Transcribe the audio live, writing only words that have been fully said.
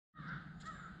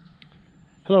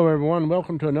Hello everyone,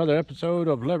 welcome to another episode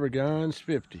of Lever Guns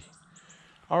 50.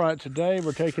 Alright, today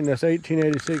we're taking this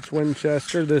 1886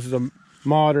 Winchester. This is a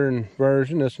modern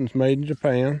version. This one's made in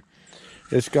Japan.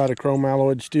 It's got a chrome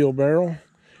alloyed steel barrel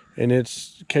and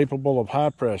it's capable of high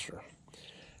pressure.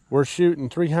 We're shooting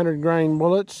 300 grain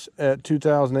bullets at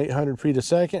 2,800 feet a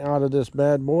second out of this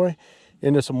bad boy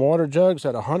into some water jugs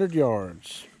at 100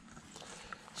 yards.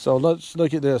 So let's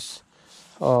look at this.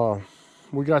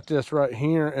 We got this right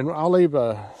here, and I'll leave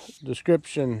a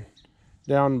description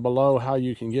down below how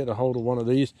you can get a hold of one of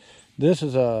these. This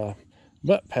is a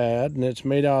butt pad, and it's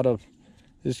made out of,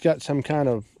 it's got some kind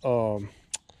of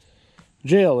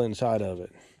gel inside of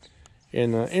it.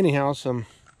 And anyhow,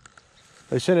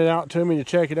 they sent it out to me to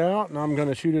check it out, and I'm going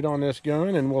to shoot it on this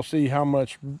gun, and we'll see how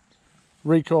much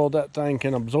recoil that thing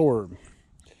can absorb.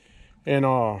 And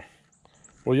well,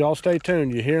 y'all stay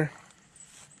tuned, you hear?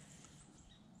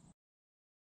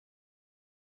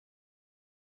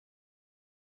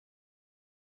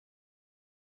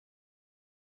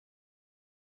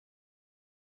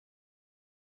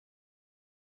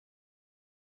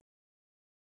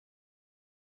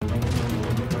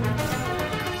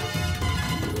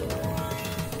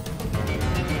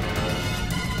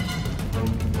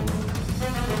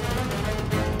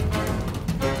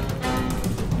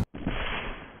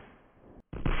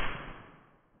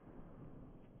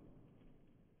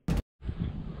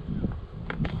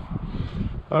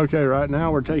 Okay, right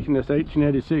now we're taking this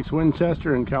 1886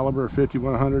 Winchester in caliber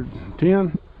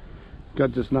 5110.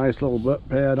 Got this nice little butt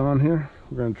pad on here.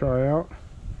 We're going to try out.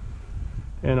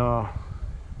 And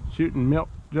shooting milk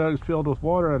jugs filled with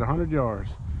water at 100 yards.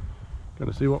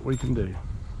 Going to see what we can do.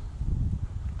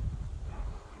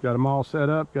 Got them all set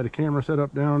up. Got a camera set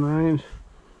up downrange.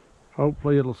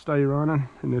 Hopefully it'll stay running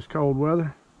in this cold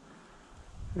weather.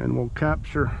 And we'll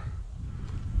capture.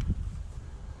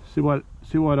 See what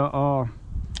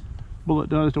bullet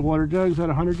does to water jugs at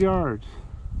 100 yards.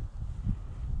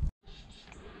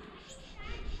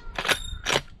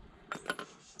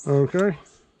 Okay,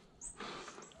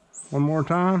 one more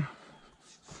time.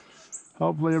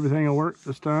 Hopefully everything will work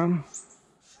this time.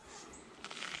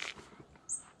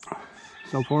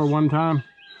 So far, one time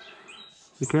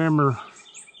the camera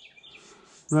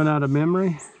ran out of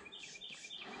memory.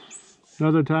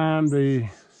 Another time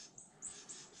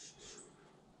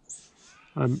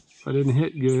I didn't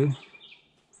hit good.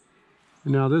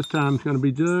 And now this time it's going to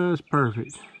be just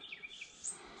perfect.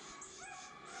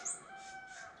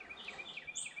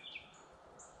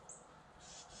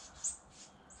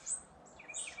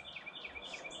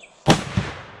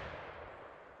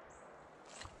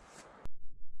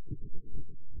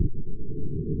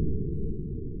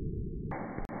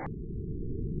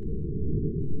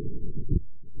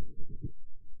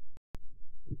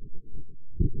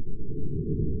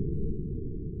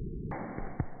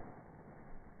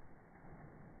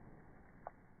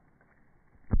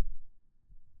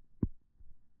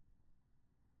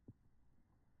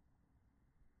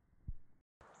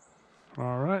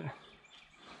 All right,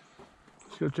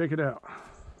 let's go check it out.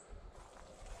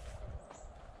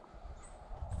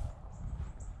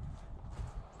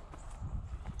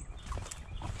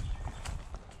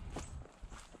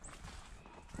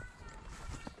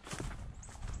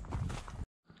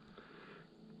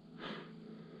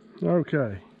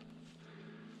 Okay,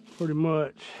 pretty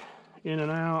much in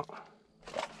and out,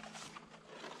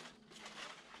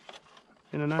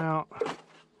 in and out.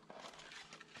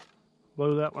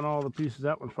 Blow that one all the pieces.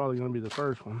 That one's probably going to be the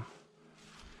first one.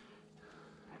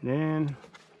 And then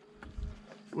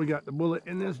we got the bullet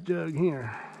in this jug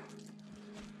here.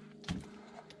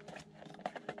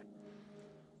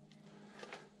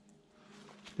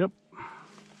 Yep.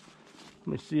 Let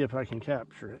me see if I can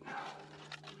capture it.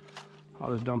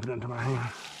 I'll just dump it into my hand.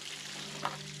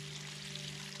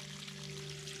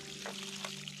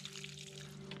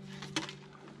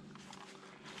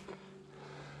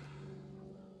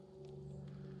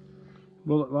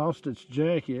 Bullet lost its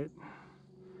jacket,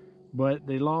 but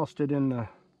they lost it in the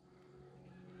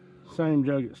same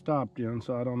jug it stopped in,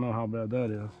 so I don't know how bad that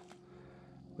is.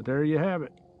 But there you have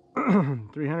it.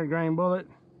 300 grain bullet,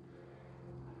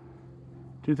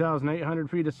 2,800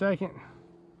 feet a second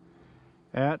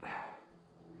at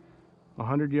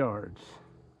 100 yards.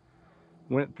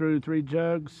 Went through 3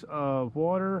 jugs of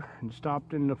water and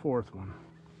stopped in the 4th one.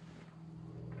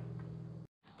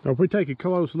 Now if we take a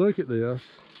close look at this,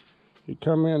 you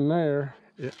come in there,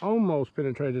 it almost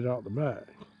penetrated out the back.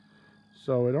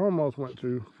 So it almost went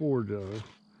through 4 jugs.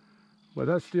 But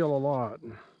that's still a lot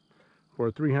for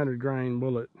a 300 grain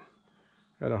bullet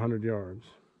at 100 yards.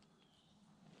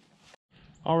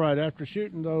 All right, after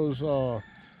shooting those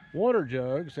water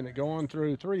jugs and it going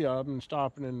through 3 of them and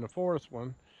stopping in the 4th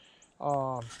one.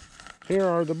 Here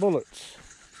are the bullets.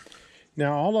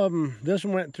 Now all of them, this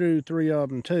one went through 3 of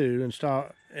them too and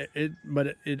stopped.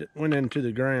 But it went into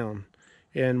the ground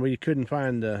and we couldn't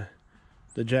find the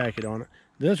jacket on it.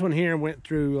 This one here went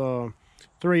through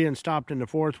 3 and stopped in the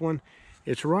 4th one.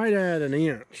 It's right at 1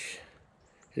 inch.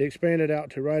 It expanded out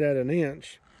to right at 1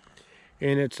 inch.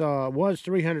 And it's was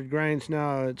 300 grains,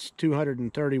 now it's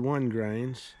 231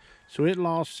 grains. So it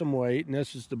lost some weight, and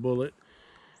this is the bullet.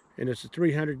 And it's a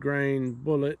 300 grain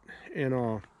bullet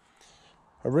and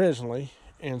originally.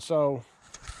 And so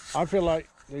I feel like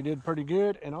they did pretty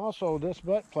good. And also this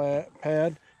butt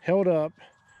pad held up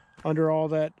under all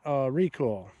that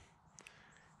recoil.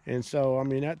 And so, I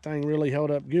mean, that thing really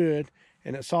held up good,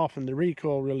 and it softened the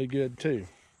recoil really good too.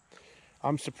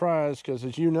 I'm surprised because,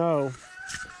 as you know,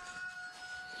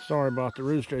 sorry about the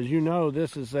rooster, as you know,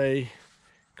 this is a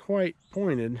quite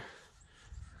pointed,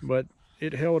 but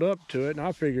it held up to it, and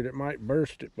I figured it might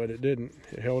burst it, but it didn't.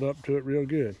 It held up to it real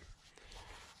good.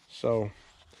 So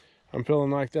I'm feeling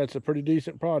like that's a pretty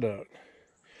decent product.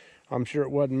 I'm sure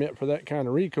it wasn't meant for that kind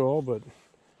of recoil, but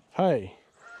hey,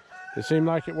 it seemed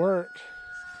like it worked.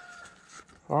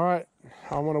 All right,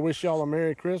 I want to wish y'all a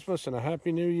Merry Christmas and a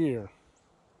Happy New Year.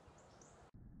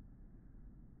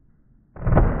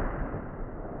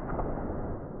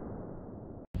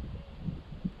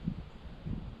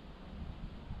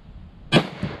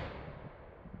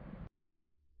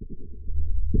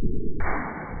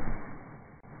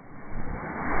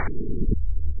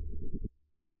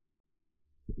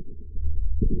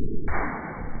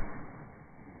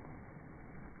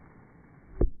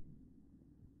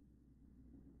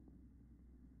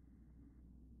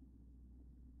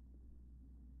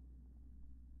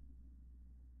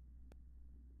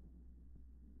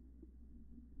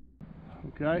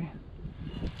 Okay,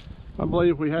 I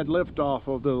believe we had liftoff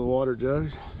of the water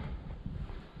jugs.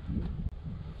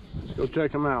 Let's go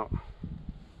check them out.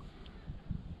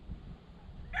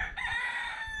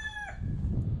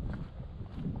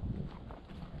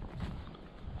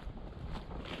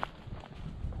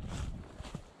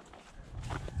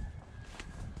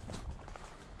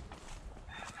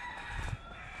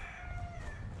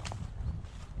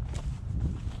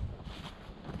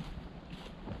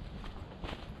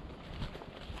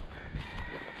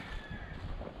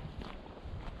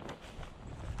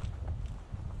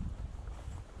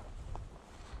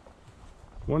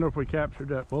 Wonder if we captured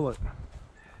that bullet.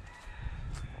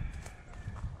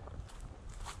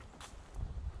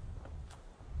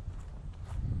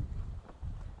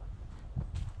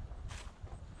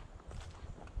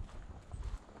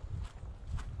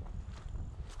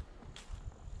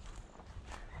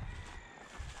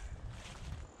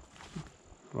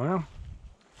 Well,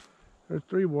 there's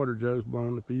 3 water jugs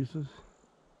blown to pieces.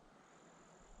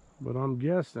 But I'm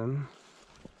guessing,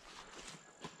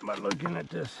 by looking at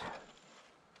this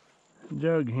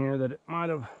jug here, that it might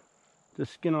have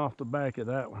just skinned off the back of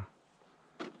that one.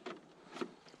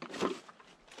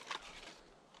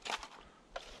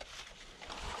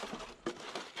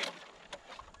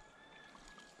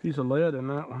 Piece of lead in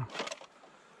that one.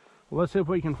 Well, let's see if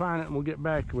we can find it and we'll get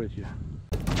back with you.